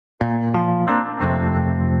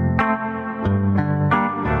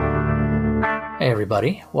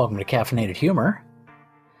everybody. Welcome to Caffeinated Humor.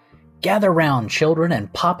 Gather round, children,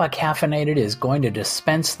 and Papa Caffeinated is going to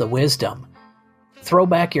dispense the wisdom. Throw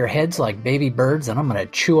back your heads like baby birds, and I'm going to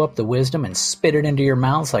chew up the wisdom and spit it into your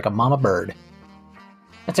mouths like a mama bird.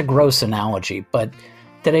 That's a gross analogy, but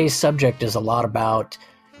today's subject is a lot about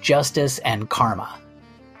justice and karma,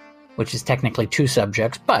 which is technically two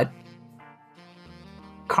subjects, but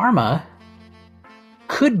karma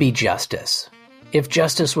could be justice. If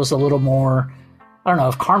justice was a little more, I don't know,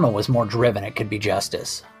 if karma was more driven, it could be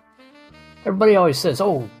justice. Everybody always says,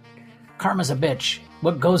 oh, karma's a bitch.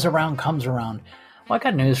 What goes around comes around. Well, I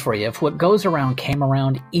got news for you. If what goes around came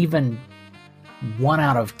around even 1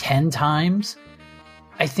 out of 10 times,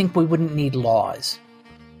 I think we wouldn't need laws.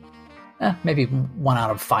 Maybe 1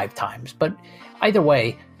 out of 5 times. But either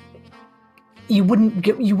way, you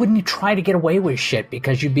wouldn't try to get away with shit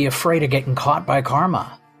because you'd be afraid of getting caught by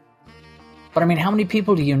karma. But I mean, how many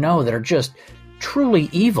people do you know that are just truly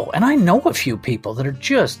evil? And I know a few people that are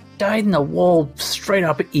just dyed-in-the-wool,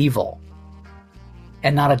 straight-up evil.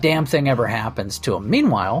 And not a damn thing ever happens to them.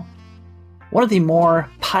 Meanwhile, one of the more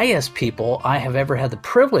pious people I have ever had the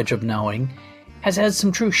privilege of knowing has had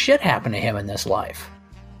some true shit happen to him in this life.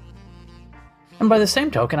 And by the same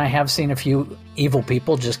token, I have seen a few evil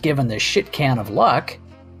people just given this shit can of luck.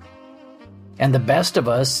 And the best of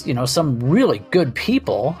us, you know, some really good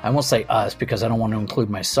people, I won't say us because I don't want to include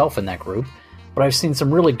myself in that group, but I've seen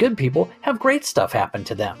some really good people have great stuff happen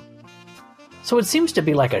to them. So it seems to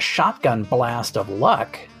be like a shotgun blast of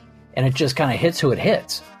luck, and it just kind of hits who it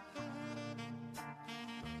hits.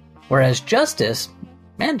 Whereas justice,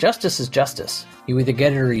 man, justice is justice. You either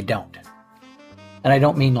get it or you don't. And I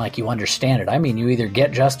don't mean like you understand it. I mean you either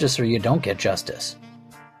get justice or you don't get justice.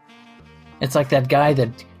 It's like that guy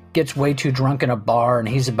that gets way too drunk in a bar, and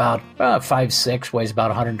he's about 5'6", weighs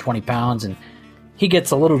about 120 pounds, and he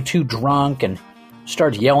gets a little too drunk and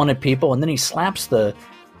starts yelling at people, and then he slaps the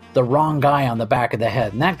wrong guy on the back of the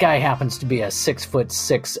head. And that guy happens to be a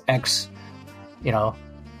 6'6" ex,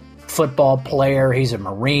 football player. He's a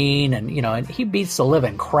Marine, and he beats the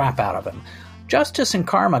living crap out of him. Justice and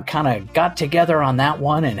karma kind of got together on that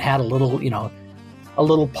one and had a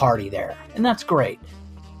little party there. And that's great.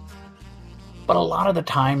 But a lot of the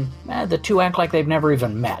time, the two act like they've never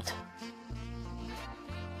even met.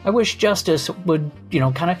 I wish justice would,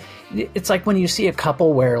 it's like when you see a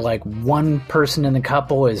couple where like one person in the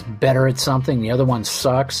couple is better at something, the other one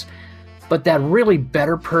sucks, but that really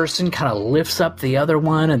better person kind of lifts up the other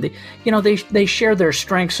one, and they share their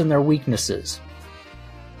strengths and their weaknesses.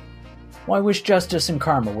 Well, I wish justice and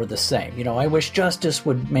karma were the same. I wish justice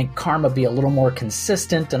would make karma be a little more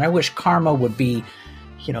consistent, and I wish karma would be,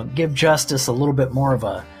 give justice a little bit more of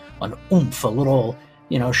an oomph, a little,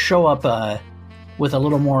 show up with a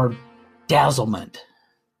little more dazzlement.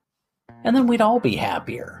 And then we'd all be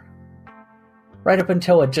happier. Right up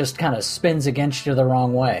until it just kind of spins against you the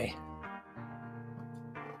wrong way.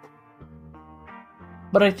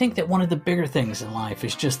 But I think that one of the bigger things in life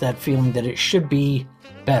is just that feeling that it should be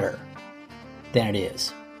better than it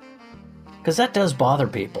is. Because that does bother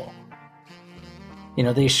people.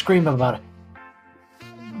 They scream about it.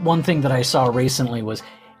 One thing that I saw recently was,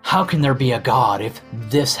 how can there be a God if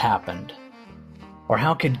this happened? Or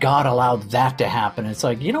how could God allow that to happen? It's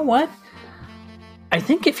like, you know what? I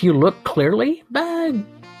think if you look clearly, God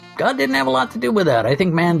didn't have a lot to do with that. I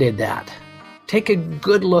think man did that. Take a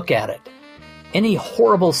good look at it. Any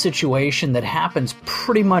horrible situation that happens,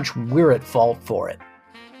 pretty much we're at fault for it.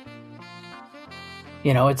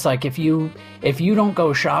 It's like if you don't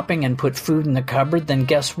go shopping and put food in the cupboard, then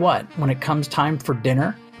guess what? When it comes time for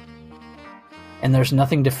dinner and there's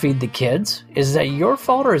nothing to feed the kids, is that your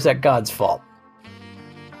fault or is that God's fault?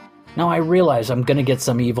 Now, I realize I'm going to get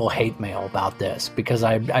some evil hate mail about this because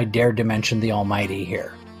I dared to mention the Almighty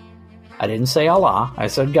here. I didn't say Allah, I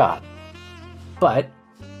said God. But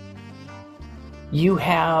you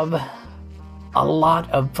have a lot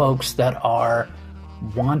of folks that are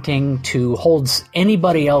wanting to hold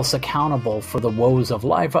anybody else accountable for the woes of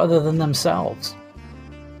life other than themselves.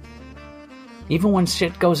 Even when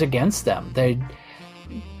shit goes against them,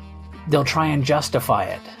 they'll try and justify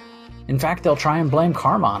it. In fact, they'll try and blame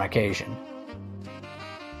karma on occasion.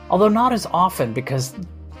 Although not as often, because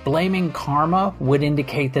blaming karma would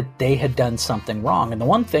indicate that they had done something wrong. And the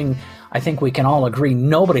one thing I think we can all agree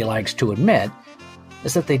nobody likes to admit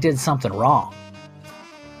is that they did something wrong.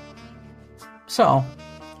 So,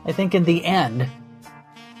 I think in the end,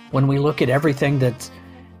 when we look at everything that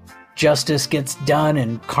justice gets done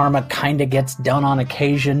and karma kind of gets done on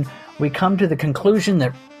occasion, we come to the conclusion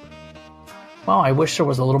that, well, I wish there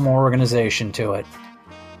was a little more organization to it.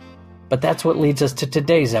 But that's what leads us to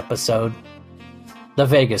today's episode. The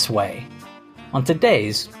Vegas Way, on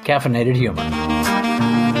today's Caffeinated Humor.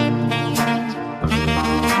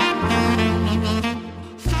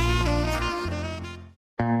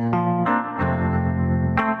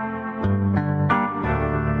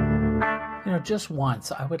 Just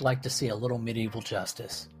once, I would like to see a little medieval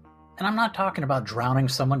justice. And I'm not talking about drowning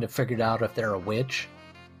someone to figure out if they're a witch.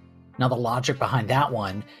 Now, the logic behind that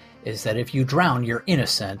one is that if you drown, you're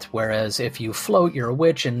innocent, whereas if you float, you're a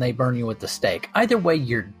witch and they burn you at the stake. Either way,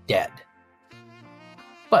 you're dead.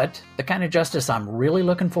 But the kind of justice I'm really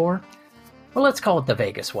looking for, well, let's call it the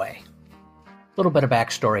Vegas way. A little bit of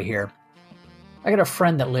backstory here. I got a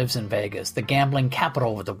friend that lives in Vegas, the gambling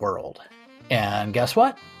capital of the world. And guess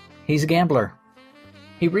what? He's a gambler.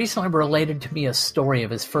 He recently related to me a story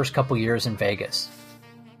of his first couple years in Vegas.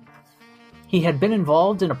 He had been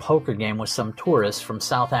involved in a poker game with some tourists from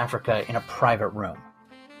South Africa in a private room.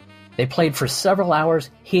 They played for several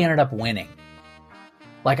hours. He ended up winning.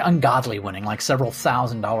 Like ungodly winning, like several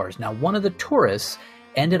 $1,000s. Now, one of the tourists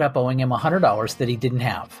ended up owing him $100 that he didn't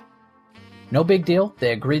have. No big deal.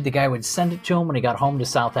 They agreed the guy would send it to him when he got home to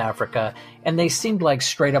South Africa, and they seemed like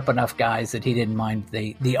straight up enough guys that he didn't mind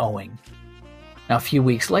the owing. Now, a few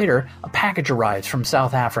weeks later, a package arrives from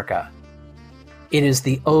South Africa. It is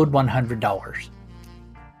the owed $100,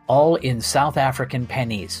 all in South African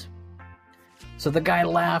pennies. So the guy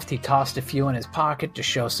laughed, he tossed a few in his pocket to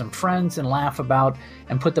show some friends and laugh about,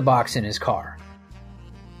 and put the box in his car.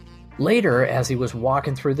 Later, as he was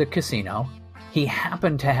walking through the casino, he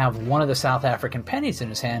happened to have one of the South African pennies in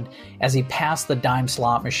his hand as he passed the dime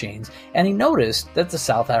slot machines, and he noticed that the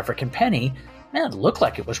South African penny, it looked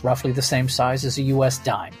like it was roughly the same size as a US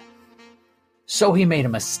dime. So he made a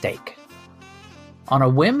mistake. On a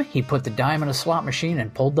whim, he put the dime in a slot machine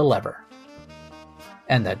and pulled the lever.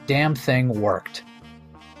 And the damn thing worked.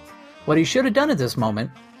 What he should have done at this moment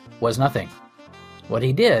was nothing. What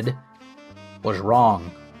he did was wrong.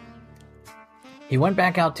 He went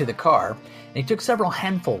back out to the car, and he took several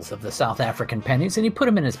handfuls of the South African pennies and he put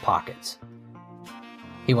them in his pockets.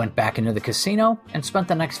 He went back into the casino and spent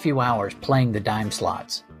the next few hours playing the dime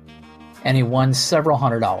slots. And he won several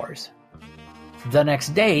 $100s. The next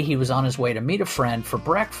day, he was on his way to meet a friend for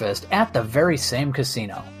breakfast at the very same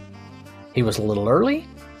casino. He was a little early,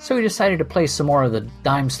 so he decided to play some more of the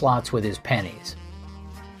dime slots with his pennies.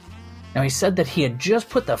 Now, he said that he had just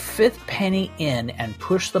put the fifth penny in and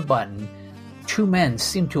pushed the button. Two men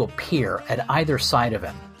seemed to appear at either side of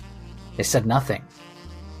him. They said nothing,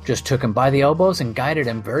 just took him by the elbows and guided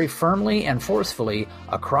him very firmly and forcefully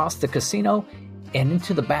across the casino and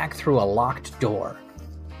into the back through a locked door.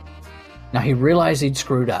 Now he realized he'd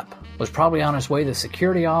screwed up, was probably on his way to the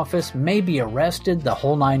security office, maybe arrested, the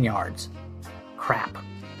whole 9 yards. Crap.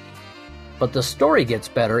 But the story gets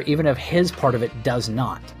better even if his part of it does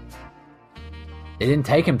not. They didn't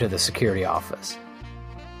take him to the security office.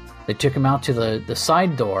 They took him out to the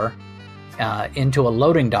side door into a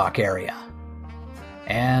loading dock area.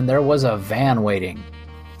 And there was a van waiting.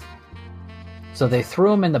 So they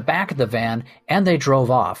threw him in the back of the van and they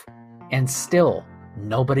drove off. And still,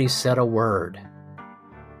 nobody said a word.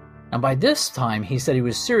 Now by this time, he said he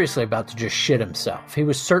was seriously about to just shit himself. He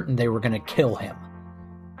was certain they were going to kill him.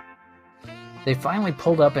 They finally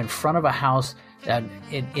pulled up in front of a house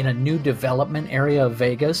in a new development area of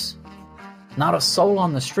Vegas. Not a soul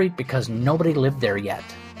on the street because nobody lived there yet,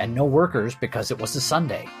 and no workers because it was a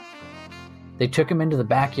Sunday. They took him into the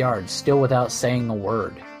backyard, still without saying a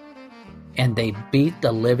word. And they beat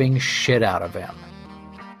the living shit out of him.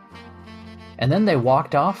 And then they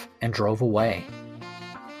walked off and drove away.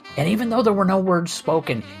 And even though there were no words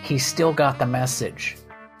spoken, he still got the message.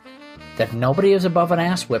 That nobody is above an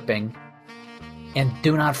ass whipping, and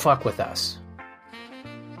do not fuck with us.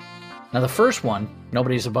 Now the first one,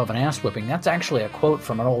 nobody's above an ass whipping, that's actually a quote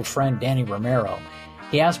from an old friend, Danny Romero.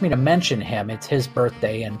 He asked me to mention him. It's his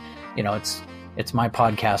birthday, and it's my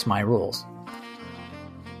podcast, my rules.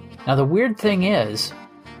 Now the weird thing is,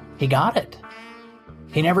 he got it.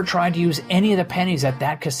 He never tried to use any of the pennies at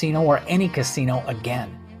that casino or any casino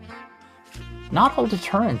again. Not all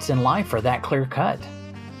deterrents in life are that clear cut.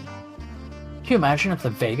 Can you imagine if the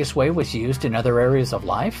Vegas way was used in other areas of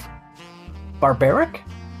life? Barbaric?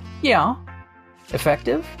 Yeah.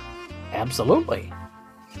 Effective? Absolutely.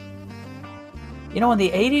 In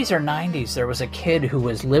the 80s or 90s, there was a kid who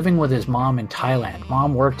was living with his mom in Thailand.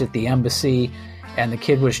 Mom worked at the embassy, and the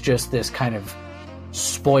kid was just this kind of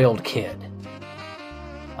spoiled kid.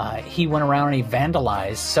 He went around and he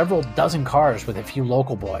vandalized several dozen cars with a few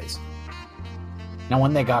local boys. Now,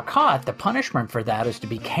 when they got caught, the punishment for that is to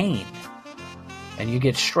be caned. And you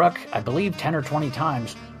get struck, I believe, 10 or 20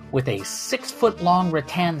 times with a 6-foot-long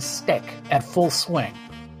rattan stick at full swing.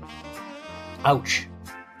 Ouch.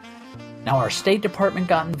 Now our State Department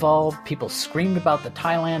got involved, people screamed about the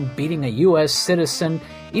Thailand beating a U.S. citizen,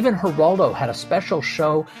 even Geraldo had a special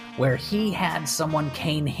show where he had someone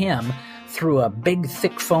cane him through a big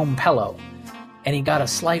thick foam pillow, and he got a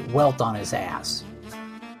slight welt on his ass.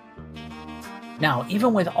 Now,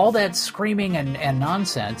 even with all that screaming and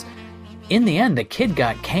nonsense, in the end the kid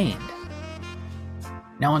got caned.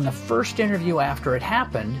 Now in the first interview after it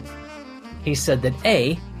happened, he said that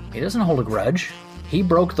A, he doesn't hold a grudge. He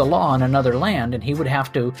broke the law in another land and he would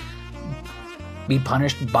have to be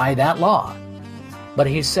punished by that law. But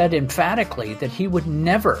he said emphatically that he would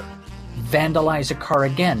never vandalize a car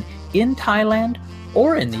again in Thailand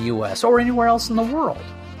or in the US or anywhere else in the world.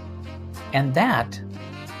 And that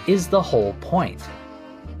is the whole point.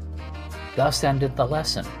 Thus ended the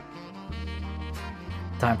lesson.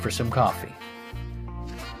 Time for some coffee.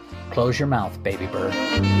 Close your mouth, baby bird.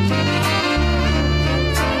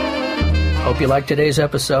 Hope you liked today's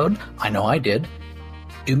episode. I know I did.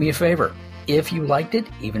 Do me a favor. If you liked it,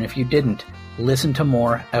 even if you didn't, listen to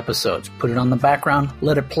more episodes. Put it on the background.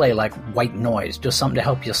 Let it play like white noise. Just something to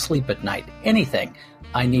help you sleep at night. Anything.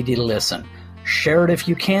 I need you to listen. Share it if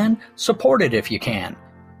you can. Support it if you can.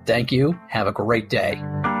 Thank you. Have a great day.